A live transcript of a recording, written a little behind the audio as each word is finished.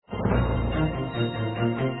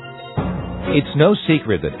It's no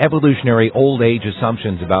secret that evolutionary old age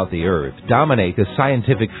assumptions about the Earth dominate the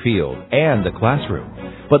scientific field and the classroom.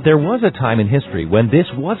 But there was a time in history when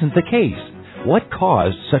this wasn't the case. What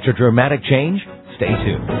caused such a dramatic change? Stay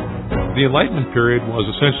tuned. The Enlightenment period was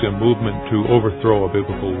essentially a movement to overthrow a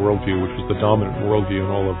biblical worldview, which was the dominant worldview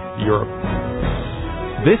in all of Europe.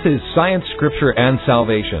 This is Science, Scripture, and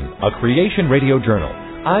Salvation, a Creation Radio Journal.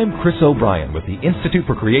 I'm Chris O'Brien with the Institute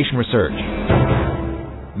for Creation Research.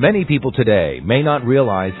 Many people today may not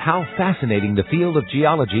realize how fascinating the field of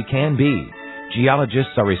geology can be.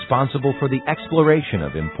 Geologists are responsible for the exploration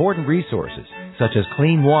of important resources, such as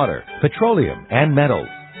clean water, petroleum, and metals.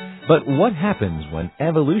 But what happens when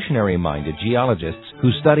evolutionary-minded geologists who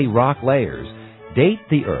study rock layers date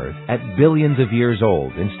the Earth at billions of years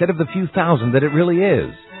old instead of the few thousand that it really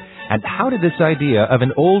is? And how did this idea of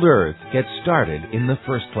an old Earth get started in the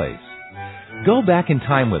first place? Go back in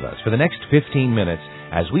time with us for the next 15 minutes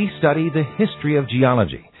as we study the history of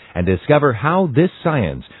geology and discover how this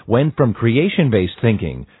science went from creation-based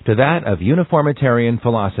thinking to that of uniformitarian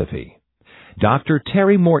philosophy. Dr.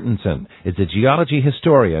 Terry Mortensen is a geology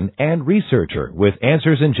historian and researcher with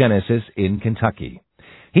Answers in Genesis in Kentucky.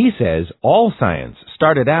 He says all science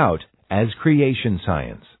started out as creation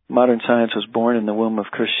science. Modern science was born in the womb of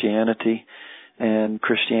Christianity, and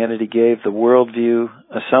Christianity gave the worldview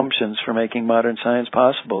assumptions for making modern science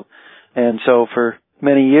possible. And so for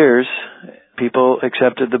many years, people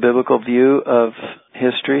accepted the biblical view of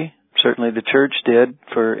history. Certainly the church did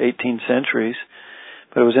for 18 centuries.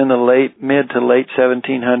 But it was in the mid to late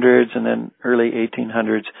 1700s and then early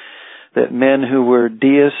 1800s that men who were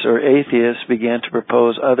deists or atheists began to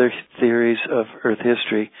propose other theories of Earth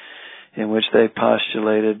history in which they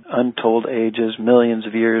postulated untold ages, millions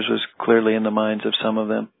of years was clearly in the minds of some of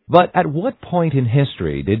them. But at what point in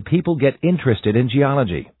history did people get interested in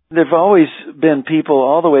geology? There have always been people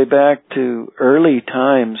all the way back to early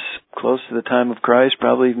times, close to the time of Christ,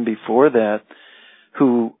 probably even before that,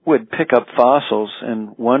 who would pick up fossils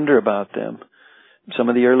and wonder about them. Some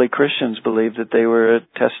of the early Christians believed that they were a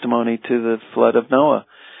testimony to the flood of Noah.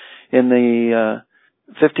 In the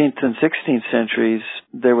 15th and 16th centuries,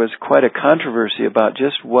 there was quite a controversy about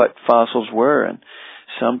just what fossils were, and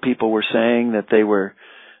some people were saying that they were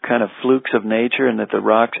kind of flukes of nature and that the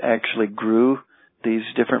rocks actually grew these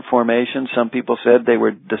different formations. Some people said they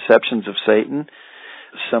were deceptions of Satan.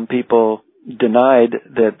 Some people denied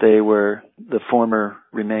that they were the former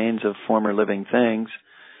remains of former living things.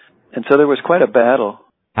 And so there was quite a battle.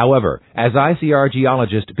 However, as ICR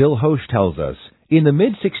geologist Bill Hosch tells us, in the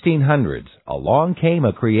mid-1600s, along came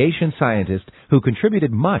a creation scientist who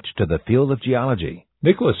contributed much to the field of geology.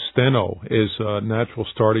 Nicholas Steno is a natural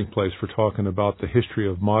starting place for talking about the history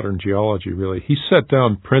of modern geology, really. He set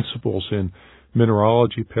down principles in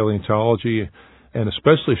mineralogy, paleontology, and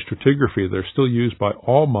especially stratigraphy that are still used by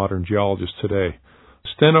all modern geologists today.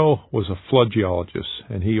 Steno was a flood geologist,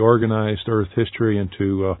 and he organized Earth history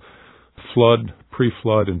into flood,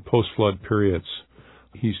 pre-flood, and post-flood periods.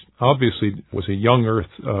 He obviously was a young Earth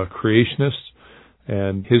creationist,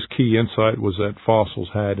 and his key insight was that fossils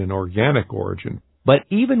had an organic origin. But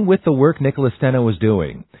even with the work Nicholas Steno was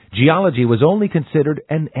doing, geology was only considered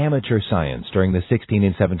an amateur science during the 16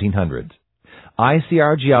 and 1700s.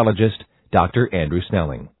 ICR geologist Dr. Andrew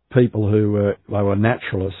Snelling. People who were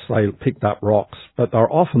naturalists, they picked up rocks, but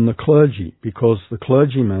they're often the clergy, because the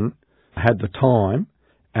clergymen had the time,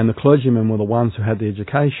 and the clergymen were the ones who had the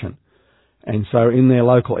education. And so in their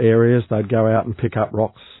local areas, they'd go out and pick up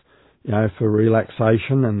rocks, for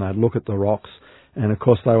relaxation, and they'd look at the rocks. And of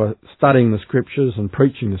course, they were studying the scriptures and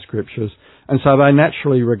preaching the scriptures. And so they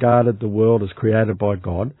naturally regarded the world as created by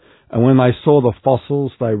God. And when they saw the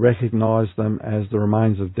fossils, they recognized them as the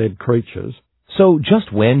remains of dead creatures. So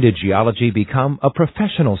just when did geology become a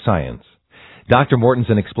professional science? Dr.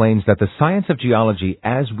 Mortensen explains that the science of geology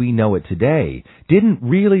as we know it today didn't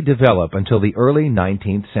really develop until the early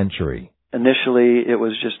 19th century. Initially, it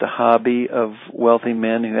was just a hobby of wealthy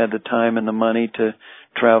men who had the time and the money to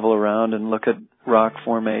travel around and look at rock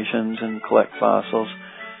formations and collect fossils.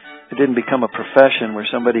 It didn't become a profession where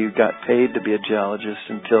somebody got paid to be a geologist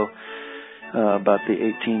until about the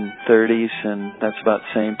 1830s, and that's about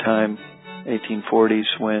the same time,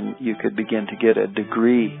 1840s, when you could begin to get a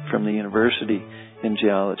degree from the university in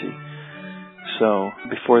geology. So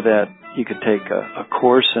before that, you could take a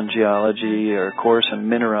course in geology or a course in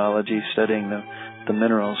mineralogy, studying the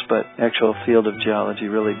minerals, but actual field of geology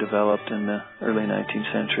really developed in the early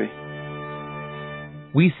 19th century.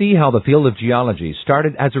 We see how the field of geology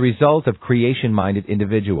started as a result of creation-minded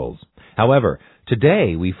individuals. However,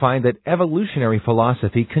 today we find that evolutionary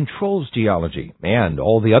philosophy controls geology and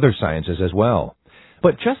all the other sciences as well.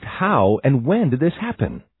 But just how and when did this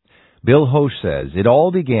happen? Bill Hoche says it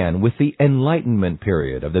all began with the Enlightenment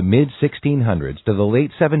period of the mid-1600s to the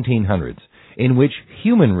late 1700s, in which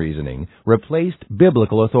human reasoning replaced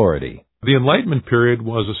biblical authority. The Enlightenment period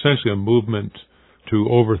was essentially a movement to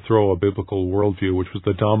overthrow a biblical worldview, which was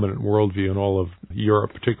the dominant worldview in all of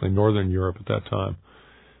Europe, particularly Northern Europe at that time.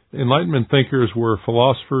 Enlightenment thinkers were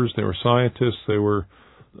philosophers, they were scientists, they were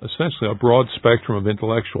essentially a broad spectrum of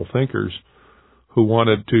intellectual thinkers who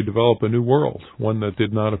wanted to develop a new world, one that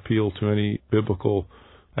did not appeal to any biblical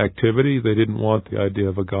activity. They didn't want the idea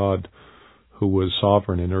of a God who was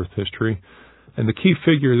sovereign in earth history. And the key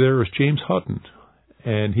figure there is James Hutton.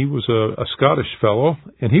 And he was a Scottish fellow,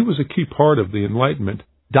 and he was a key part of the Enlightenment.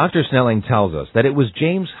 Dr. Snelling tells us that it was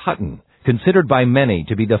James Hutton, considered by many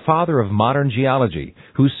to be the father of modern geology,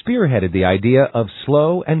 who spearheaded the idea of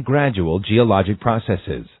slow and gradual geologic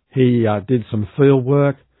processes. He did some field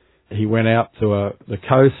work. He went out to the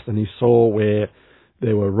coast and he saw where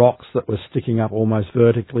there were rocks that were sticking up almost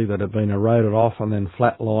vertically that had been eroded off, and then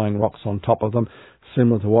flat-lying rocks on top of them,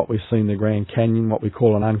 similar to what we see in the Grand Canyon, what we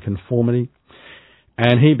call an unconformity.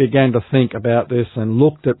 And he began to think about this and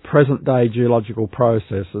looked at present-day geological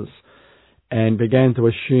processes and began to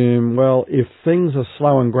assume, well, if things are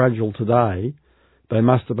slow and gradual today, they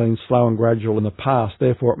must have been slow and gradual in the past.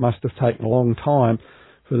 Therefore, it must have taken a long time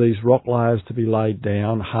for these rock layers to be laid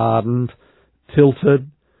down, hardened, tilted,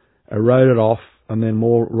 eroded off, and then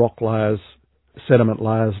more rock layers, sediment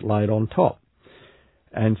layers laid on top.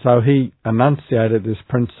 And so he enunciated this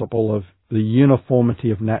principle of the uniformity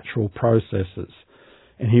of natural processes.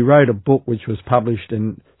 And he wrote a book which was published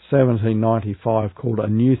in 1795 called A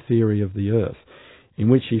New Theory of the Earth, in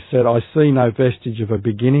which he said, I see no vestige of a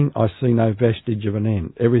beginning, I see no vestige of an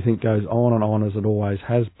end. Everything goes on and on as it always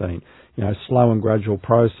has been, slow and gradual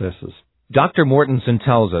processes. Dr. Mortensen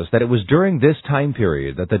tells us that it was during this time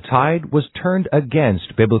period that the tide was turned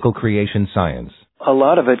against biblical creation science. A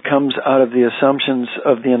lot of it comes out of the assumptions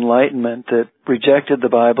of the Enlightenment that rejected the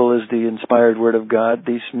Bible as the inspired Word of God.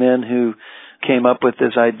 These men who came up with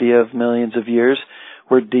this idea of millions of years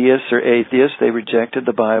were deists or atheists. They rejected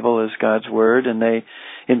the Bible as God's Word, and they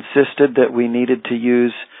insisted that we needed to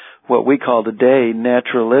use what we call today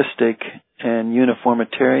naturalistic and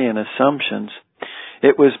uniformitarian assumptions.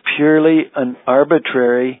 It was purely an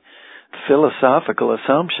arbitrary philosophical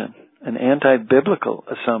assumption, an anti-biblical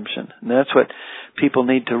assumption. And that's what people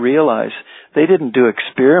need to realize. They didn't do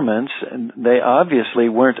experiments, and they obviously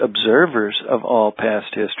weren't observers of all past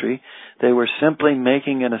history. They were simply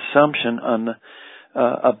making an assumption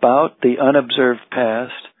about the unobserved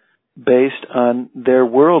past based on their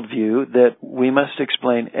worldview that we must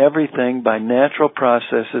explain everything by natural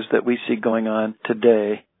processes that we see going on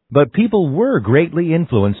today. But people were greatly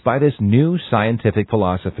influenced by this new scientific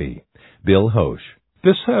philosophy. Bill Hoche.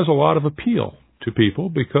 This has a lot of appeal to people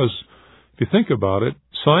because, if you think about it,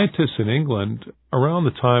 scientists in England, around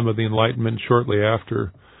the time of the Enlightenment, shortly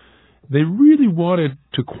after, they really wanted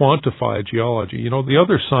to quantify geology. The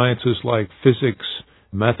other sciences like physics,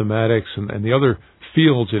 mathematics, and the other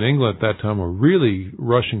fields in England at that time were really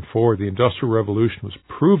rushing forward. The Industrial Revolution was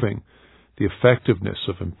proving the effectiveness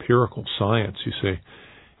of empirical science, you see.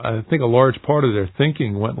 I think a large part of their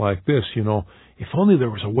thinking went like this, if only there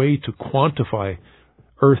was a way to quantify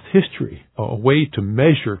Earth history, a way to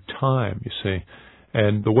measure time, you see.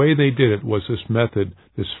 And the way they did it was this method,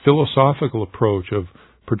 this philosophical approach of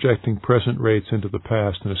projecting present rates into the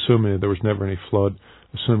past and assuming that there was never any flood,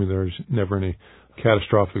 assuming there was never any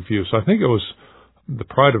catastrophic view. So I think it was the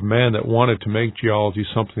pride of man that wanted to make geology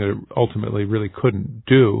something that it ultimately really couldn't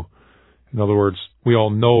do. In other words, we all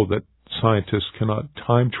know that scientists cannot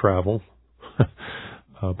time travel,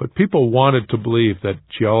 but people wanted to believe that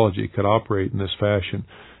geology could operate in this fashion.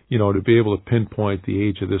 To be able to pinpoint the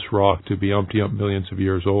age of this rock to be umpty-ump millions of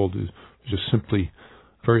years old is just simply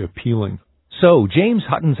very appealing. So, James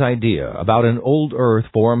Hutton's idea about an old Earth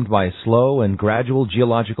formed by slow and gradual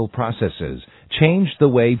geological processes changed the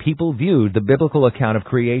way people viewed the biblical account of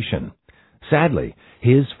creation. Sadly,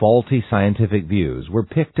 his faulty scientific views were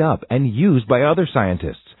picked up and used by other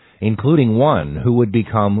scientists, including one who would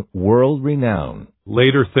become world-renowned.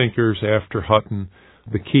 Later thinkers after Hutton,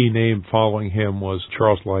 the key name following him was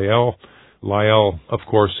Charles Lyell. Lyell, of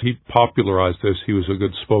course, he popularized this. He was a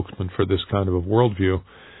good spokesman for this kind of a worldview.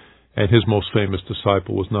 And his most famous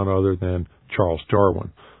disciple was none other than Charles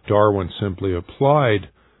Darwin. Darwin simply applied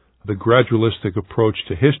the gradualistic approach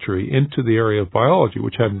to history into the area of biology,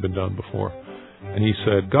 which hadn't been done before. And he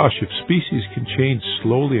said, gosh, if species can change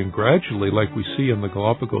slowly and gradually like we see in the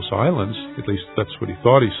Galapagos Islands, at least that's what he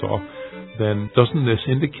thought he saw, then doesn't this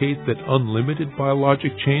indicate that unlimited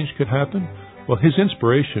biologic change could happen? Well, his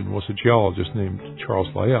inspiration was a geologist named Charles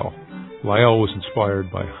Lyell. Lyell was inspired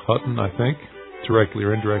by Hutton, I think, directly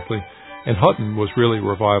or indirectly, and Hutton was really a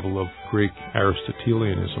revival of Greek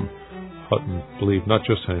Aristotelianism. Hutton believed not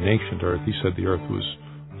just in an ancient earth, he said the earth was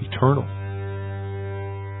eternal.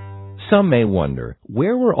 Some may wonder,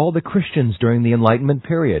 where were all the Christians during the Enlightenment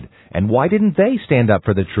period, and why didn't they stand up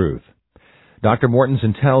for the truth? Dr.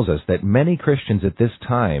 Mortensen tells us that many Christians at this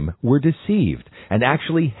time were deceived and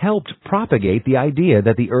actually helped propagate the idea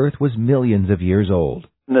that the earth was millions of years old.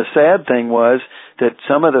 And the sad thing was that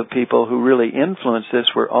some of the people who really influenced this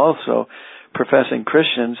were also professing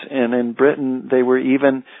Christians, and in Britain they were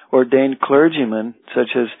even ordained clergymen,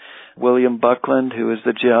 such as William Buckland, who was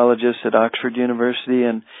the geologist at Oxford University,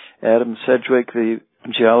 and Adam Sedgwick, the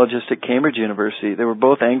geologist at Cambridge University. They were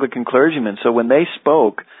both Anglican clergymen. So when they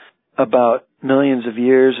spoke about millions of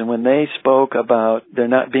years, and when they spoke about there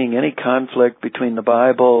not being any conflict between the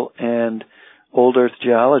Bible and old earth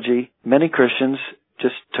geology, many Christians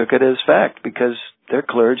just took it as fact because they're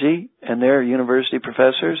clergy and they're university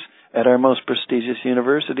professors at our most prestigious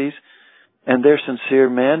universities, and they're sincere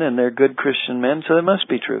men and they're good Christian men, so it must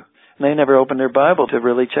be true. And they never opened their Bible to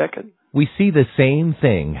really check it. We see the same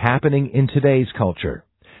thing happening in today's culture.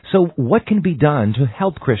 So what can be done to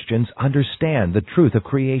help Christians understand the truth of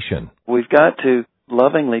creation? We've got to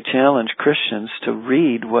lovingly challenge Christians to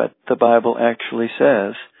read what the Bible actually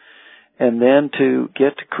says, and then to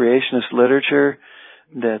get to creationist literature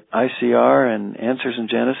that ICR and Answers in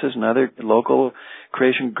Genesis and other local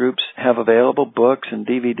creation groups have available, books and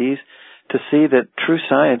DVDs, to see that true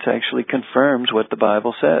science actually confirms what the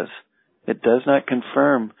Bible says. It does not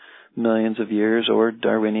confirm millions of years or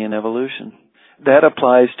Darwinian evolution. That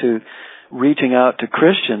applies to reaching out to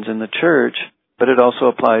Christians in the church, but it also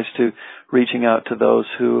applies to reaching out to those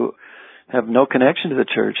who have no connection to the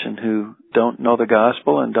church and who don't know the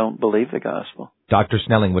gospel and don't believe the gospel. Dr.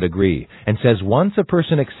 Snelling would agree and says once a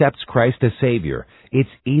person accepts Christ as Savior, it's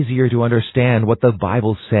easier to understand what the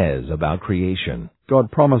Bible says about creation. God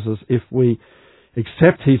promises if we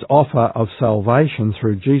accept His offer of salvation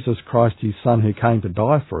through Jesus Christ, His Son, who came to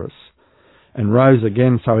die for us and rose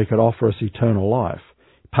again so He could offer us eternal life,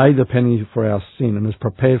 paid the penalty for our sin and has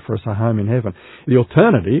prepared for us a home in heaven. The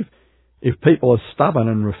alternative, if people are stubborn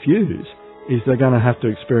and refuse, is they're going to have to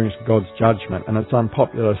experience God's judgment. And it's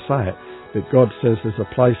unpopular to say it, but God says there's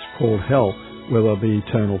a place called hell where there'll be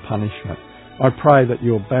eternal punishment. I pray that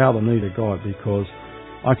you'll bow the knee to God, because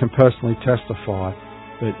I can personally testify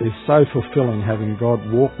that it's so fulfilling having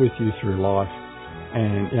God walk with you through life.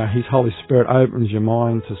 And His Holy Spirit opens your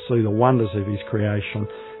mind to see the wonders of His creation.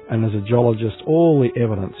 And as a geologist, all the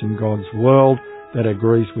evidence in God's world that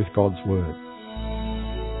agrees with God's Word.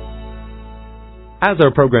 As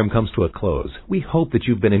our program comes to a close, we hope that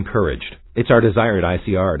you've been encouraged. It's our desire at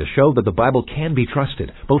ICR to show that the Bible can be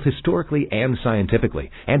trusted, both historically and scientifically,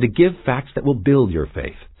 and to give facts that will build your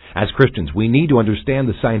faith. As Christians, we need to understand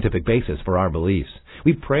the scientific basis for our beliefs.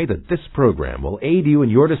 We pray that this program will aid you in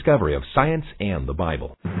your discovery of science and the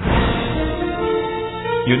Bible.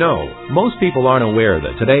 You know, most people aren't aware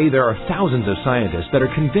that today there are thousands of scientists that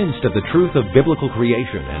are convinced of the truth of biblical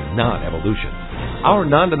creation and not evolution. Our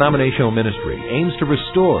non-denominational ministry aims to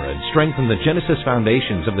restore and strengthen the Genesis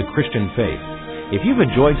foundations of the Christian faith. If you've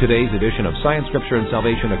enjoyed today's edition of Science, Scripture, and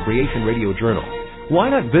Salvation, a Creation Radio Journal,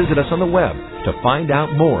 why not visit us on the web to find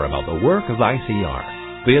out more about the work of ICR?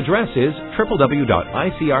 The address is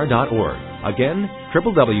www.icr.org. Again,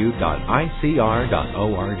 www.icr.org.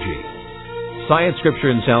 Science,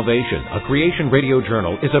 Scripture, and Salvation, a Creation Radio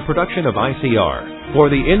Journal, is a production of ICR. For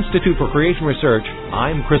the Institute for Creation Research,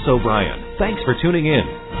 I'm Chris O'Brien. Thanks for tuning in.